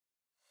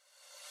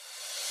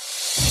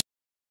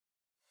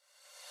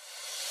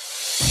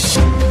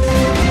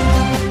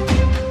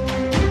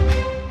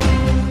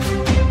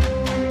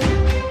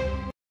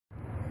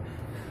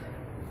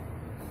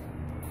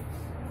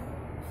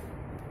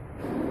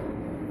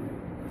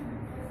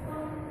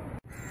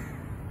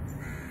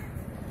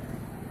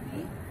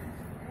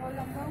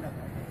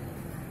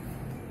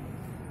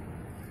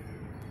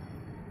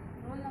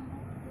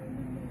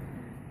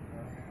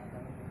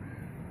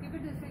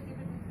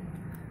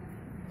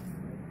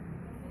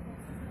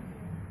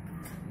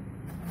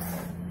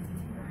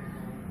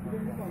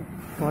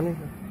Morning.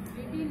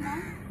 18 now?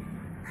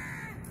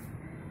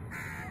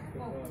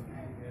 Oh.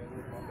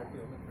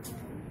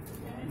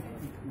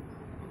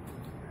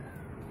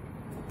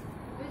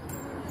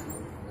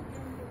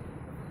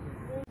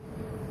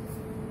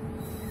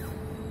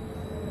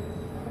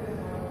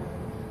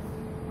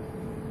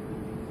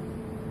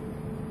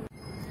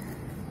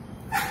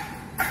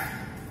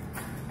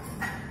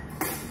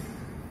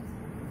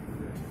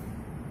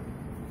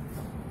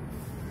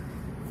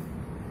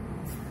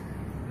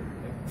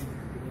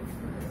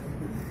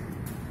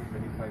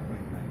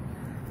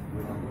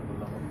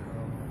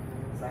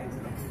 Science,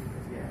 no?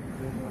 Yeah.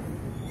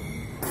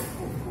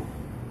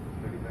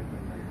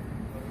 35.9.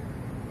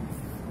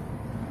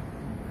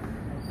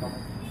 Come.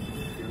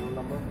 Serial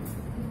number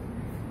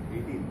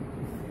 18.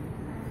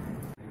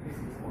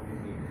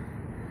 96.8.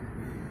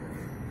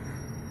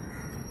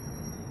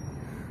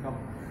 Come.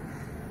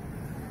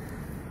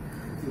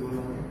 Serial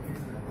number.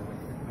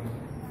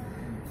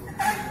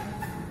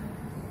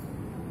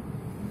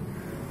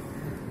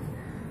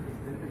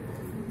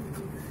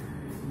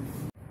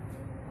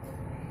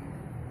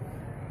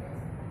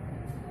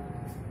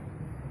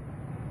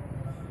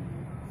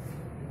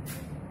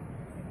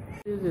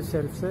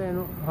 Yourself,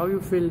 sir, how you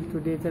feel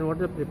today and what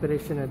the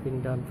preparation has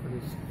been done for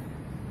this?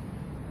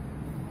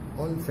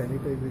 All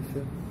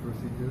sanitization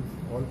procedures,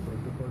 all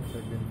protocols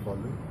have been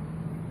followed.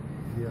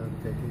 We are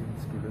checking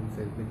students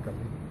as they come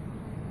in,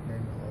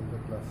 and all the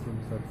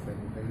classrooms are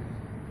sanitized,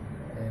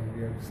 and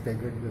we have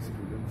staggered the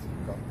students to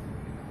come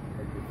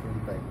at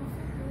different times.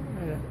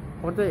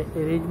 What the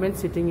arrangement,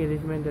 sitting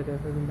arrangement that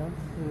have been done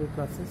in the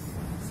classes?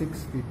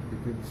 6 feet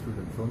between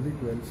students, only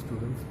 12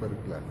 students per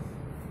class.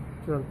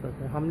 12 per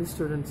class. How many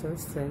students are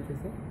strength is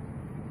there?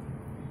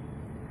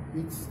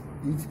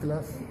 Each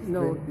class?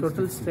 No,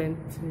 total is 60.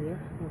 strength here.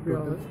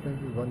 Total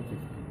strength is 150.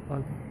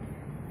 150.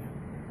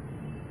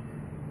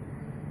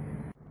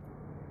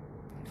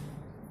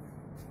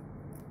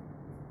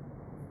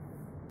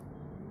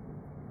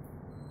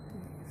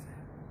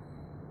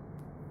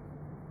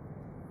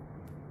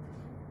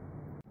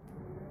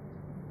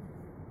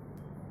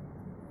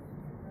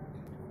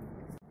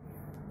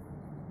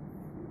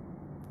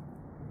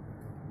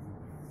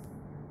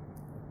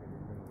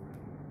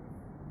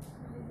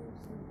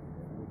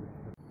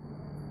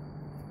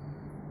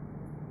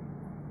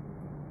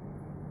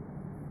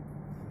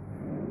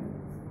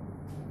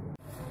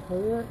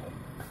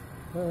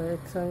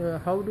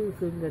 How do you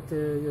feel that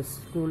your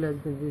school has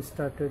been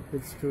restarted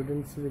with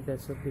students with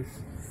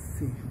SOPs?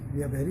 See,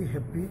 we are very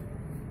happy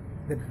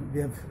that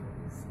we are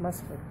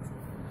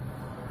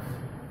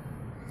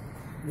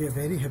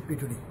very happy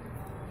today.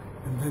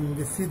 And when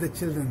we see the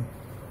children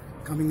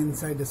coming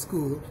inside the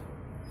school,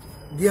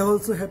 they are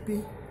also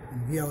happy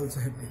and we are also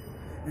happy.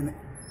 And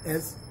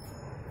as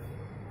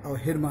our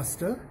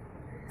headmaster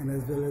and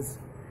as well as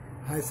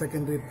high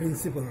secondary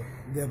principal,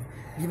 they have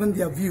given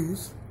their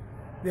views.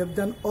 We have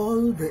done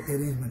all the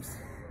arrangements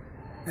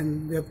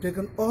and we have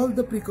taken all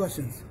the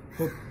precautions.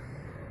 Hope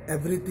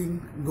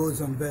everything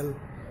goes on well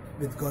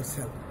with God's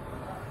help.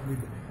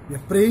 We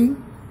are praying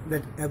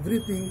that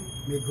everything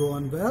may go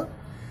on well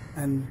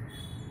and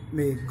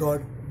may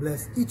God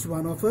bless each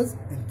one of us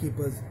and keep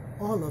us,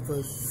 all of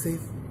us,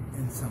 safe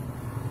and sound.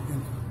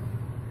 Thank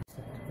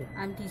you.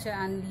 I'm teacher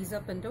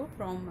Annalisa Pinto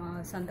from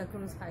Santa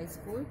Cruz High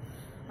School.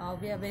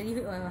 We are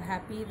very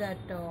happy that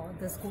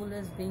the school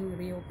is being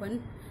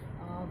reopened.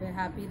 We're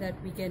happy that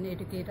we can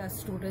educate our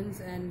students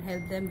and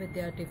help them with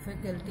their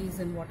difficulties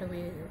in whatever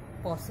way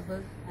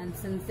possible. And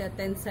since they're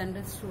 10th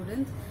standard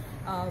students,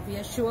 we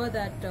are sure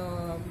that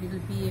we will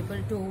be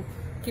able to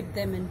keep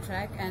them in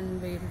track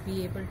and we'll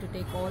be able to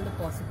take all the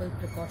possible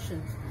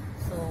precautions.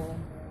 So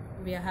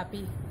we are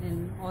happy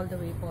in all the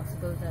way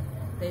possible that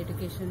the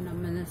education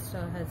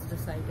minister has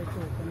decided to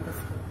open the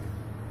school.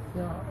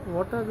 Yeah,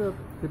 what are the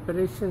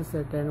preparations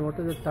that and what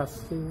are the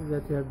tasks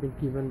that you have been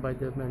given by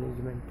the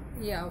management?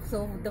 Yeah,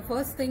 so the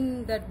first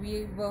thing that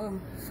we were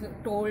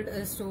told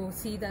is to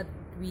see that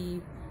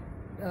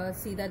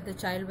the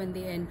child when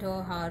they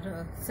enter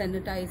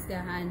sanitize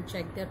their hand,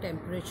 check their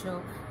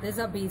temperature. These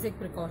are basic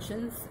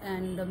precautions,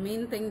 and the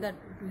main thing that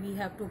we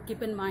have to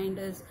keep in mind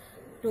is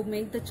to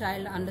make the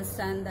child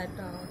understand that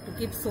to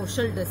keep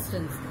social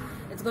distance.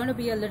 It's going to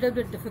be a little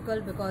bit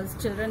difficult because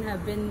children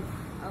have been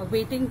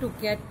waiting to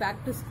get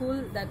back to school.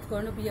 That's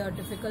going to be a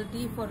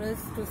difficulty for us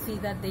to see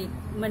that they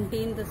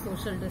maintain the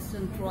social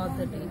distance throughout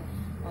the day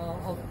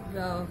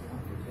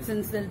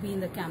since they'll be in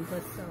the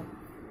campus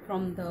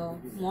from the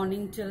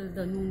morning till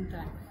the noon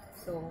time.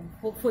 So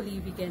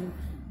hopefully we can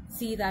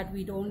see that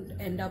we don't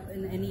end up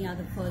in any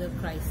other further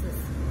crisis.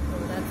 So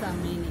that's our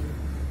main aim.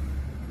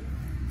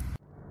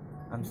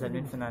 I'm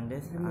Selvin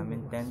Fernandez. I'm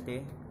in 10th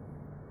A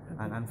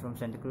and I'm from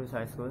Santa Cruz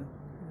High School.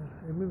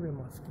 Remove your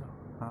mask now.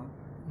 Huh?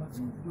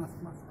 Mask.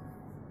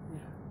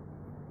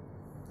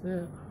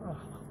 Yeah.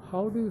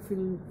 How do you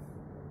feel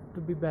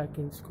to be back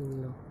in school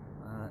now?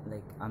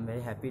 Like I'm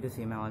very happy to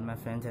see all my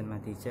friends and my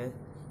teachers.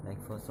 Like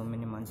for so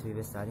many months we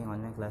were studying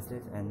online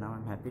classes, and now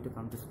I'm happy to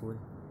come to school.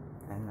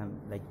 And I'm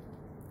like,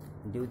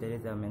 there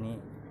is a many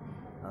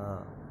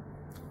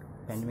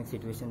pandemic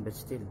situation, but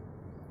still,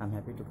 I'm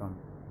happy to come.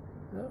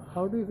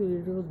 How do you feel?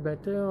 It was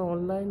better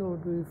online, or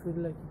do you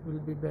feel like it will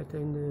be better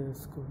in the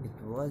school? It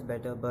was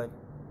better, but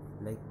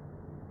like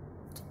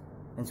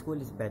in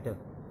school it's better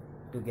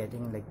to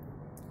getting like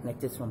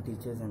lectures from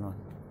teachers and all.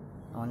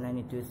 Online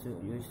it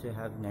used to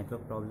have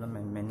network problem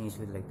and many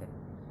issues like that.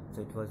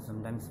 So it was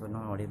sometimes were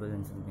not audible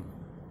and something.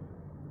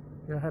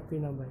 You're happy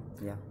now, bye?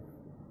 Yeah.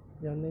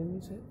 Your name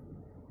is it?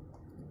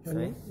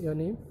 Sorry? Your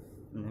name?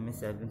 My name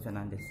is Alvin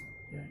Fernandez.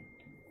 Yeah.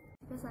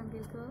 Yes, I'm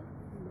Gilka.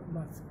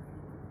 Mask.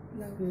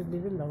 A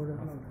little louder.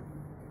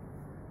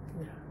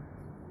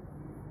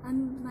 Yeah.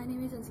 My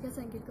name is Ansika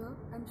Sankilka.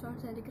 I'm from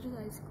Santa Cruz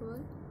High School.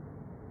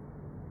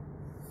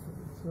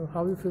 So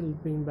how you feel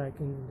being back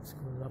in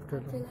school after?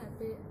 I feel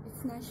happy.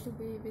 It's nice to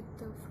be with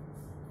the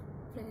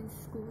friends,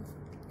 schools,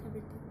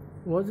 everything.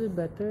 Was it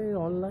better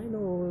online,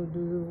 or do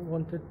you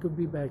wanted to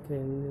be back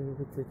in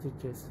with the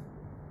teachers?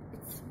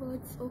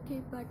 It's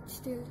okay, but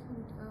still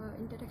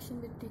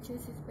interaction with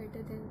teachers is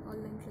better than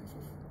online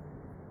classes.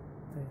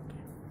 Thank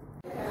you.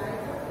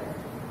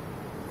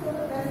 So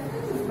the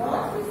president is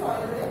not to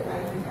tolerate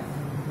idleness.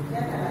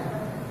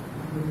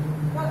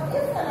 Now,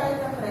 if the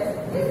lines are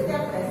present, if they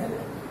are present,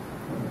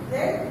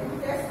 then you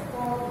test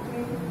for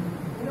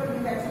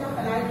detection of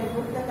allied,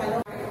 remove the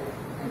color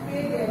and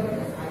create the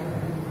emergence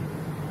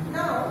iodine.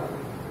 Now,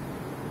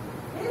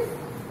 if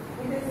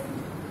it is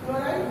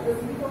chloride, it is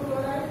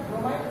chloride,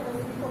 bromide, it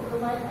is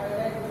bromide,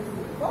 iodide, it is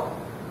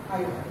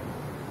iodine.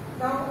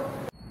 Now,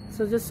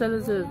 so just tell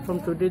us,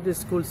 from today the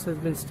schools has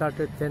been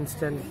started, 10th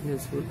standard in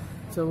school.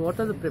 So what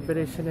are the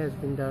preparation has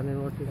been done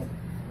and what is it?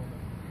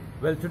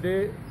 Well,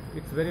 today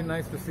it's very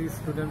nice to see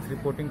students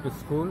reporting to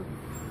school.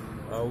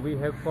 We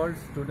have called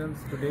students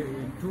today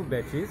in 2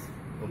 batches,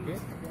 okay,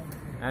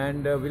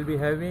 and we'll be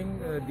having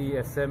the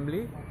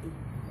assembly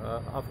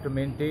after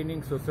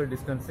maintaining social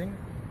distancing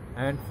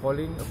and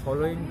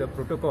following the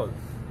protocols.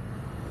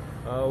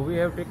 We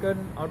have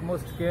taken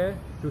utmost care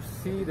to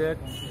see that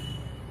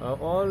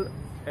all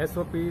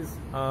SOPs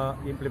are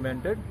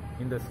implemented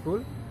in the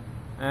school,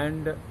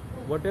 and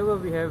whatever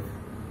we have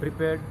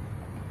prepared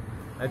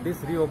at this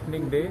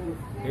reopening day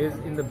is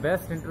in the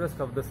best interest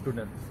of the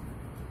students,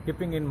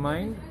 keeping in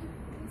mind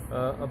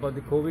about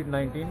the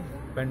COVID-19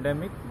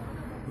 pandemic.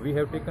 We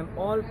have taken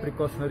all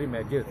precautionary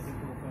measures.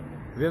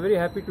 We are very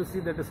happy to see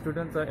that the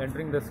students are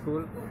entering the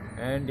school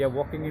and they are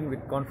walking in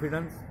with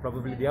confidence.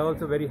 Probably they are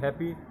also very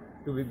happy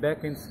to be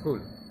back in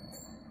school.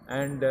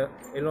 And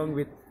along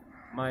with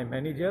my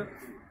manager,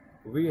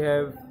 we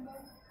are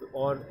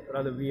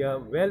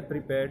well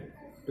prepared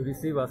to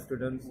receive our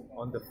students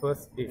on the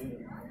first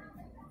day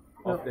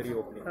of the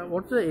reopening.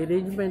 What's the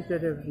arrangement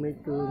that you have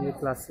made to the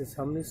classes?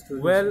 How many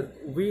students? Well,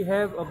 we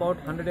have about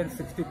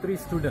 163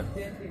 students,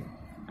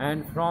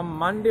 and from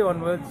Monday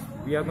onwards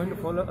we are going to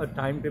follow a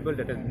timetable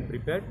that has been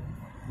prepared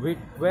with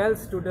 12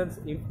 students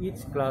in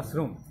each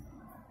classroom.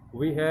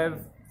 We have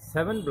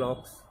 7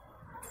 blocks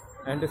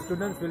and the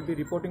students will be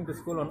reporting to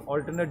school on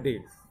alternate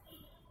days.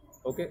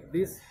 Okay,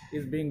 this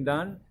is being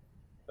done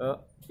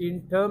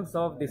in terms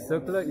of the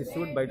circular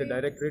issued by the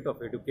Directorate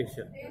of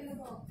Education.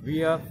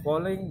 We are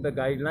following the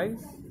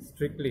guidelines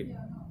strictly.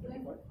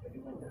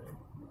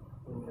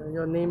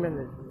 Your name and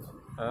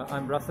address?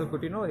 I'm Russell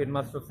Coutinho,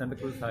 Headmaster of Santa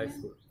Cruz High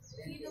School.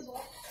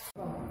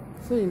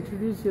 So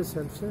introduce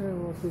yourself, sir.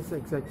 What is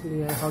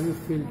exactly how you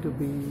feel to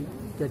be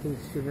getting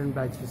student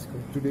back to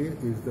school? Today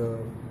is the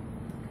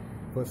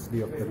first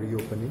day of the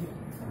reopening.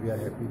 We are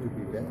happy to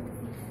be back,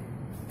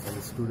 and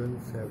the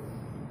students have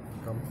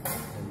come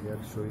and they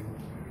are showing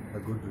a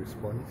good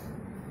response.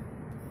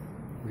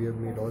 We have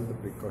made all the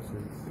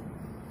precautions.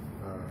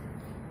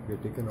 We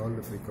have taken all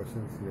the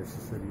precautions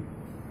necessary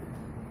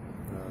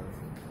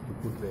to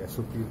put the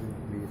SOPs in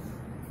place,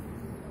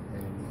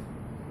 and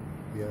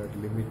we are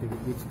limiting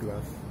each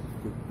class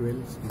to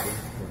 12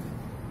 students.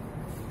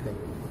 Thank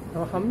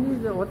you. How many?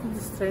 What is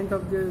the strength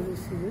of the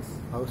students?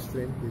 Our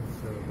strength is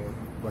about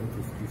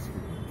 150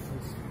 students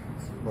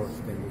for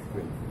standard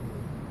 12.